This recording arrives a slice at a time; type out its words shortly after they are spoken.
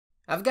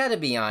I've gotta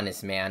be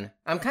honest, man.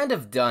 I'm kind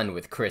of done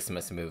with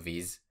Christmas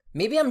movies.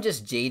 Maybe I'm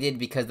just jaded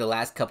because the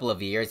last couple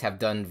of years have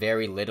done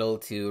very little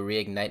to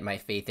reignite my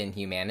faith in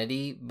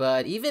humanity,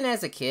 but even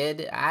as a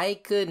kid, I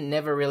could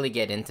never really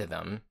get into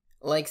them.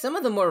 Like some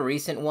of the more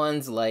recent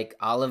ones, like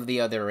All of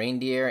the Other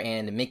Reindeer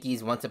and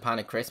Mickey's Once Upon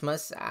a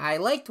Christmas, I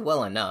liked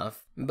well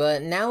enough.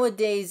 But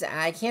nowadays,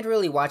 I can't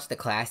really watch the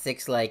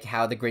classics like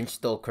How the Grinch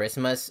Stole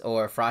Christmas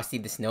or Frosty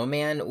the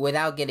Snowman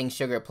without getting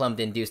sugar plum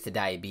induced to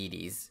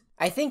diabetes.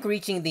 I think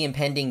reaching the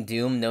impending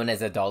doom known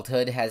as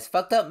adulthood has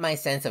fucked up my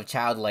sense of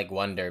childlike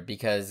wonder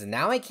because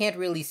now I can't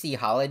really see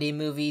holiday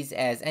movies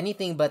as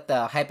anything but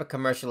the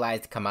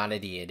hyper-commercialized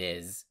commodity it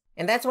is.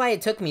 And that's why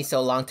it took me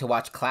so long to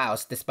watch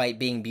Klaus despite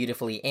being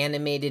beautifully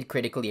animated,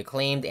 critically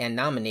acclaimed, and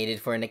nominated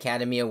for an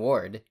Academy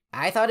Award.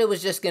 I thought it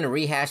was just gonna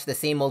rehash the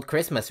same old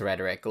Christmas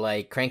rhetoric,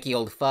 like cranky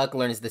old fuck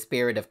learns the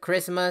spirit of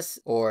Christmas,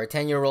 or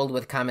 10-year-old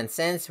with common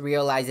sense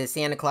realizes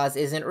Santa Claus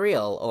isn't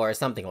real, or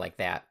something like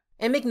that.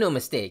 And make no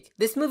mistake,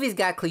 this movie's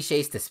got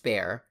cliches to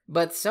spare,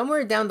 but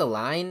somewhere down the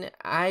line,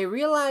 I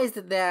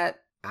realized that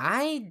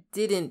I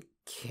didn't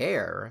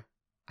care.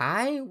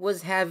 I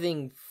was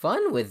having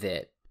fun with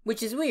it.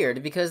 Which is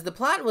weird, because the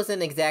plot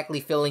wasn't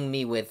exactly filling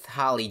me with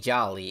holly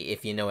jolly,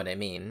 if you know what I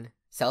mean.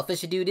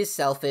 Selfish dude is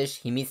selfish,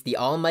 he meets the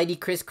almighty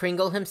Kris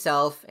Kringle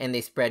himself, and they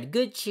spread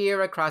good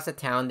cheer across a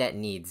town that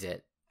needs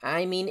it.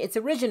 I mean, it's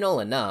original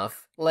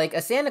enough. Like,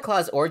 a Santa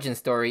Claus origin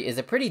story is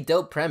a pretty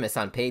dope premise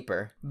on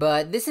paper.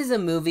 But this is a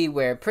movie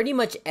where pretty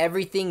much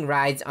everything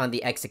rides on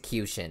the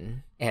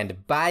execution.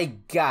 And by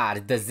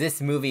God, does this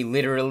movie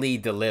literally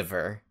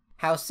deliver.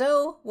 How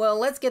so? Well,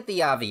 let's get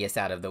the obvious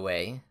out of the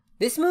way.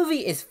 This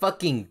movie is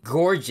fucking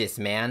gorgeous,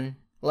 man.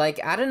 Like,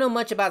 I don't know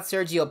much about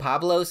Sergio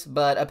Pablos,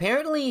 but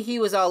apparently he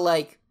was all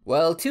like,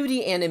 well,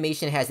 2D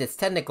animation has its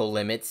technical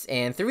limits,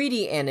 and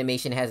 3D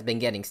animation has been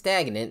getting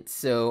stagnant,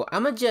 so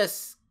I'ma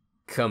just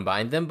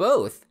combine them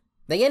both.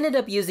 They ended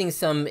up using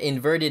some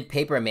inverted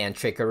Paperman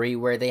trickery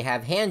where they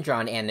have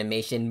hand-drawn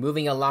animation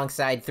moving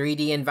alongside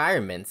 3D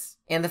environments.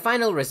 And the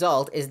final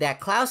result is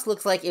that Klaus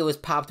looks like it was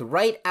popped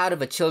right out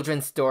of a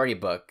children's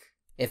storybook.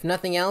 If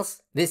nothing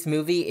else, this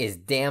movie is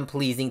damn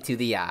pleasing to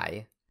the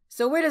eye.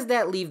 So where does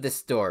that leave the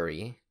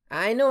story?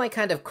 I know I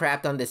kind of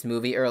crapped on this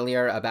movie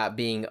earlier about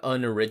being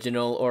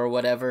unoriginal or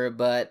whatever,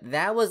 but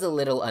that was a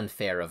little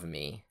unfair of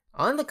me.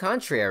 On the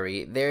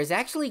contrary, there's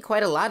actually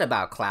quite a lot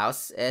about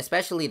Klaus,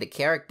 especially the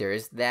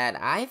characters, that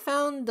I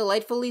found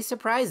delightfully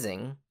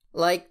surprising.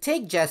 Like,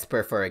 take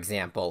Jesper for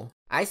example.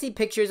 I see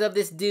pictures of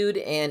this dude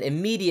and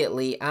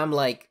immediately I'm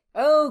like,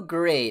 oh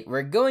great,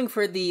 we're going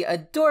for the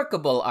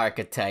adorkable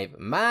archetype,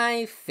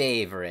 my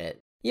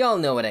favorite. Y'all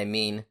know what I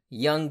mean.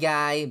 Young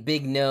guy,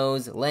 big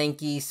nose,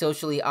 lanky,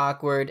 socially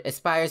awkward,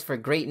 aspires for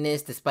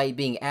greatness despite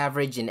being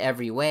average in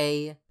every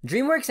way.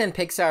 DreamWorks and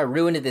Pixar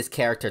ruined this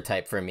character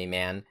type for me,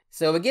 man.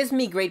 So it gives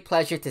me great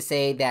pleasure to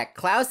say that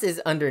Klaus is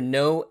under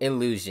no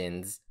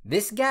illusions.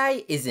 This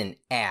guy is an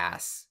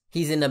ass.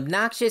 He's an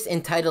obnoxious,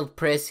 entitled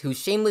priss who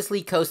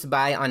shamelessly coasts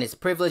by on his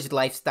privileged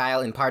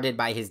lifestyle imparted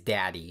by his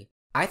daddy.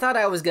 I thought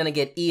I was gonna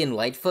get Ian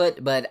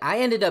Lightfoot, but I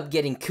ended up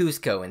getting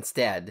Kuzco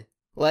instead.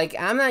 Like,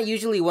 I'm not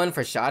usually one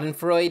for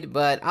schadenfreude,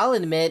 but I'll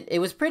admit, it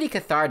was pretty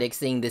cathartic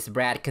seeing this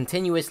brat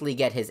continuously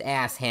get his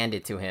ass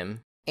handed to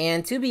him.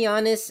 And to be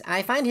honest,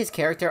 I find his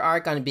character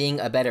arc on being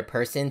a better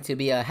person to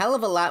be a hell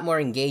of a lot more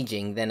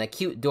engaging than a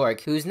cute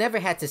dork who's never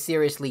had to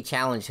seriously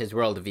challenge his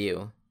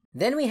worldview.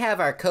 Then we have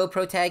our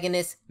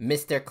co-protagonist,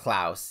 Mr.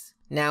 Klaus.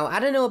 Now, I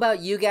don't know about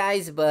you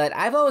guys, but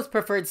I've always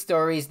preferred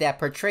stories that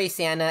portray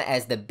Santa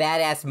as the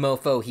badass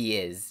mofo he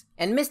is.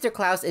 And Mr.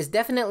 Klaus is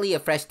definitely a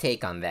fresh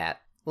take on that.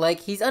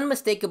 Like, he's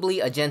unmistakably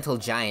a gentle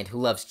giant who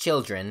loves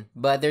children,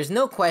 but there's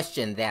no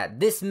question that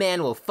this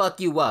man will fuck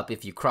you up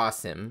if you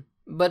cross him.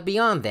 But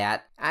beyond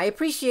that, I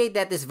appreciate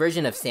that this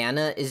version of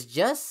Santa is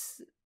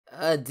just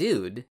a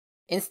dude.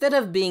 Instead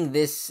of being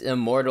this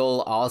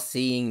immortal,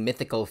 all-seeing,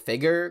 mythical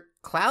figure,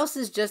 Klaus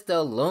is just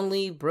a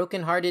lonely,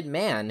 broken-hearted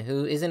man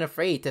who isn't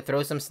afraid to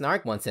throw some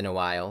snark once in a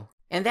while.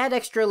 And that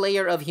extra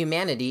layer of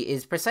humanity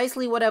is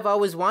precisely what I've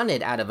always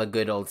wanted out of a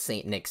good old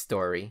Saint Nick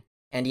story.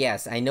 And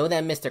yes, I know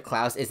that Mr.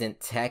 Klaus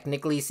isn't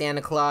technically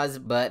Santa Claus,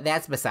 but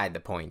that's beside the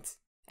point.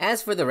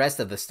 As for the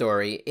rest of the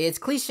story, it's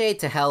cliched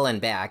to hell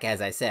and back,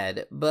 as I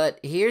said, but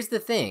here's the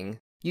thing.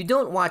 You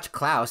don't watch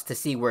Klaus to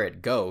see where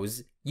it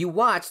goes. You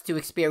watch to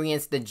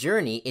experience the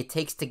journey it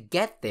takes to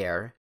get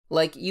there.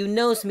 Like, you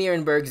know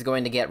Smearenberg's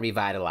going to get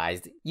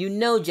revitalized, you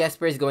know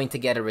Jesper's going to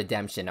get a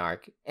redemption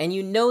arc, and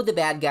you know the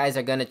bad guys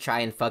are gonna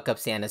try and fuck up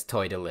Santa's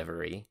toy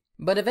delivery.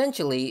 But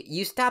eventually,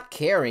 you stop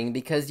caring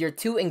because you're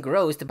too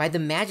engrossed by the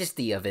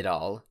majesty of it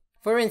all.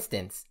 For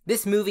instance,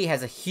 this movie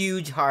has a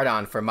huge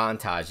hard-on for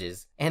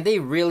montages, and they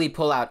really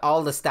pull out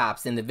all the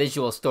stops in the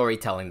visual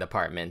storytelling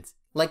department.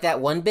 Like that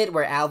one bit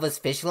where Alva's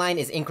fish line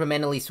is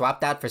incrementally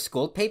swapped out for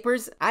school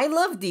papers. I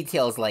love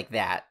details like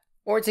that.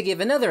 Or to give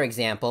another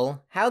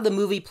example, how the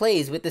movie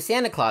plays with the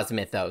Santa Claus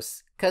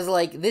mythos. Cause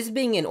like, this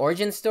being an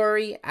origin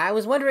story, I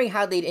was wondering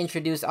how they'd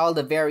introduce all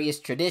the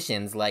various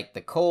traditions like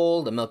the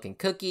coal, the milk and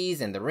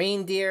cookies, and the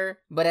reindeer,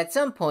 but at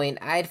some point,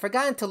 I'd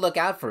forgotten to look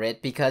out for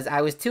it because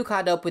I was too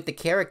caught up with the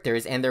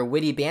characters and their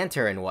witty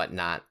banter and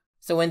whatnot.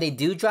 So when they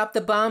do drop the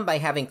bomb by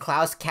having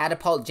Klaus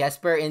catapult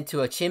Jesper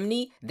into a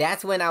chimney,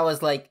 that's when I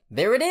was like,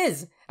 there it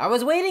is! I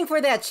was waiting for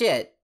that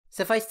shit!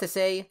 Suffice to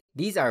say,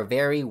 these are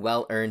very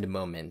well-earned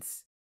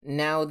moments.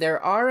 Now,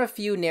 there are a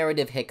few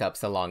narrative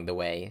hiccups along the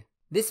way.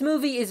 This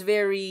movie is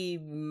very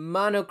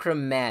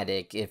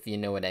monochromatic, if you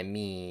know what I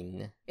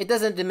mean. It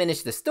doesn't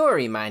diminish the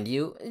story, mind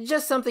you,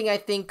 just something I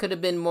think could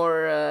have been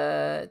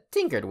more,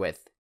 tinkered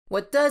with.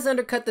 What does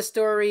undercut the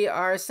story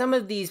are some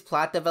of these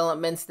plot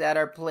developments that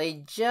are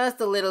played just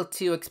a little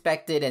too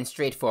expected and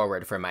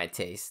straightforward for my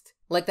taste.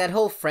 Like that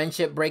whole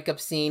friendship breakup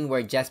scene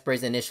where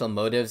Jesper's initial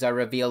motives are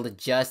revealed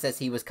just as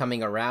he was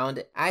coming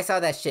around. I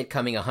saw that shit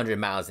coming 100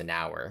 miles an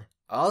hour.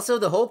 Also,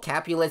 the whole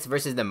Capulets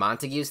versus the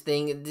Montagues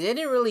thing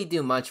didn't really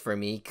do much for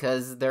me,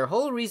 cause their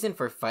whole reason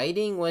for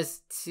fighting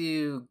was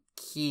to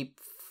keep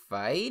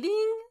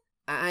fighting?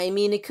 I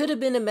mean, it could have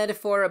been a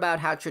metaphor about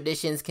how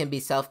traditions can be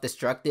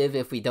self-destructive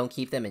if we don't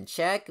keep them in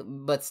check,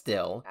 but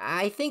still,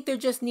 I think there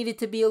just needed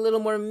to be a little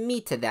more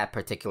meat to that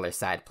particular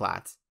side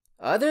plot.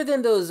 Other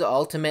than those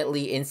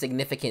ultimately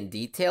insignificant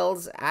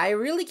details, I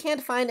really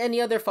can't find any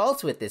other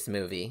faults with this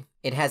movie.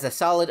 It has a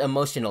solid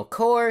emotional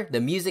core,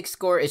 the music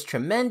score is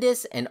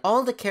tremendous, and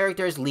all the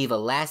characters leave a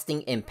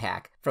lasting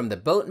impact. From the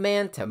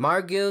boatman, to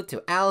Margot,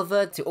 to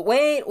Alva, to—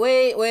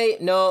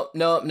 Wait,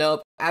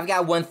 nope. I've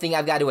got one thing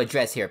I've got to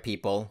address here,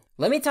 people.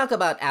 Let me talk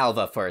about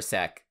Alva for a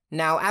sec.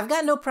 Now, I've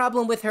got no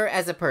problem with her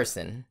as a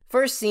person.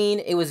 First scene,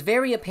 it was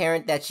very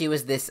apparent that she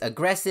was this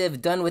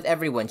aggressive, done with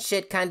everyone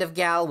shit kind of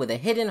gal with a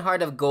hidden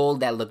heart of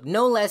gold that looked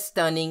no less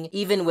stunning,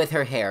 even with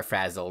her hair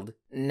frazzled.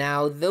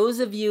 Now, those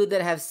of you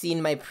that have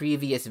seen my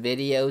previous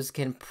videos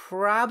can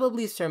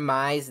probably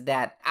surmise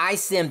that I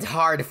simped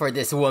hard for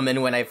this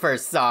woman when I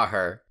first saw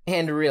her.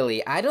 And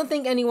really, I don't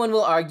think anyone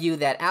will argue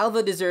that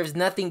Alva deserves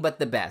nothing but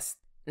the best.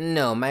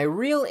 No, my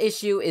real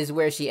issue is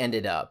where she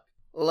ended up.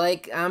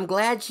 Like, I'm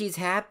glad she's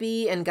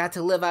happy and got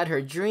to live out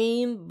her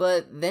dream,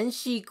 but then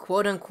she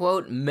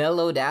quote-unquote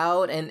mellowed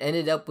out and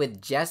ended up with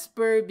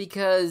Jesper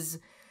because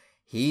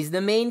he's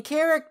the main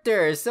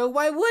character, so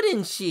why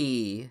wouldn't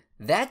she?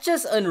 That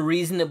just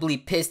unreasonably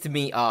pissed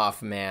me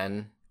off,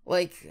 man.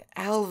 Like,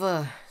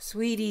 Alva,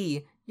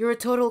 sweetie, you're a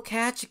total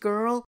catch,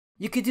 girl.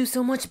 You could do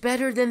so much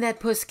better than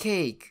that puss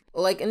cake.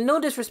 Like, no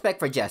disrespect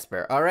for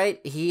Jesper, alright?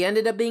 He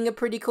ended up being a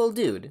pretty cool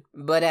dude.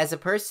 But as a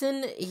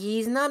person,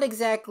 he's not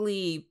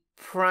exactly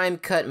prime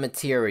cut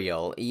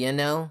material, you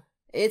know?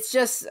 It's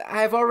just,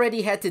 I've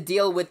already had to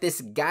deal with this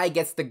guy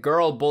gets the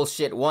girl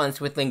bullshit once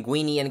with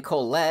Linguini and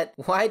Colette.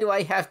 Why do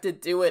I have to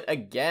do it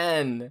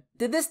again?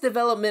 Did this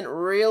development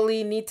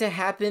really need to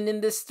happen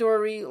in this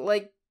story?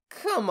 Like,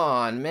 come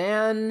on,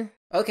 man.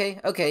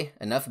 Okay,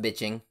 enough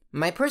bitching.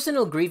 My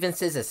personal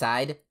grievances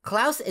aside,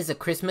 Klaus is a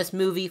Christmas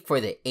movie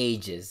for the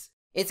ages.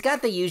 It's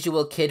got the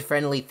usual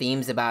kid-friendly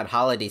themes about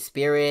holiday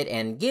spirit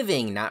and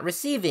giving, not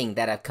receiving,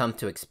 that I've come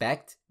to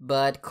expect.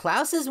 But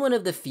Klaus is one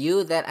of the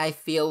few that I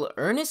feel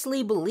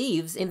earnestly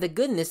believes in the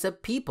goodness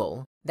of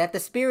people. That the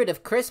spirit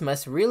of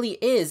Christmas really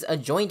is a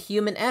joint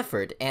human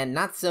effort and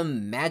not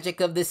some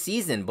magic of the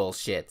season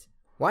bullshit.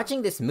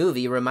 Watching this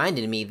movie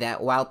reminded me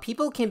that while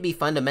people can be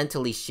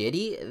fundamentally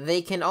shitty,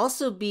 they can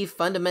also be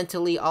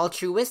fundamentally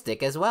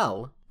altruistic as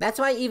well. That's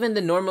why even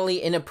the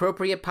normally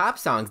inappropriate pop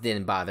songs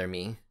didn't bother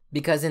me.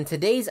 Because in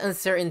today's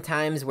uncertain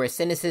times where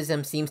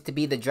cynicism seems to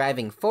be the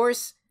driving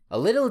force, a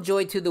little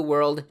joy to the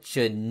world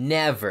should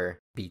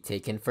never be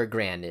taken for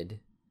granted.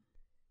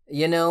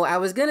 You know, I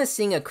was gonna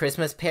sing a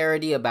Christmas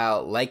parody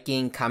about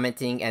liking,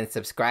 commenting, and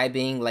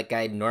subscribing like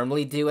I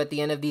normally do at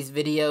the end of these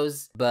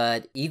videos,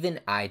 but even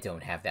I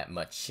don't have that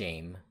much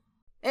shame.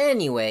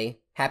 Anyway,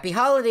 happy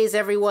holidays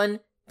everyone!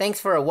 Thanks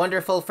for a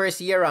wonderful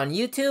first year on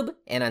YouTube,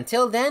 and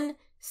until then,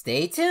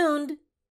 stay tuned!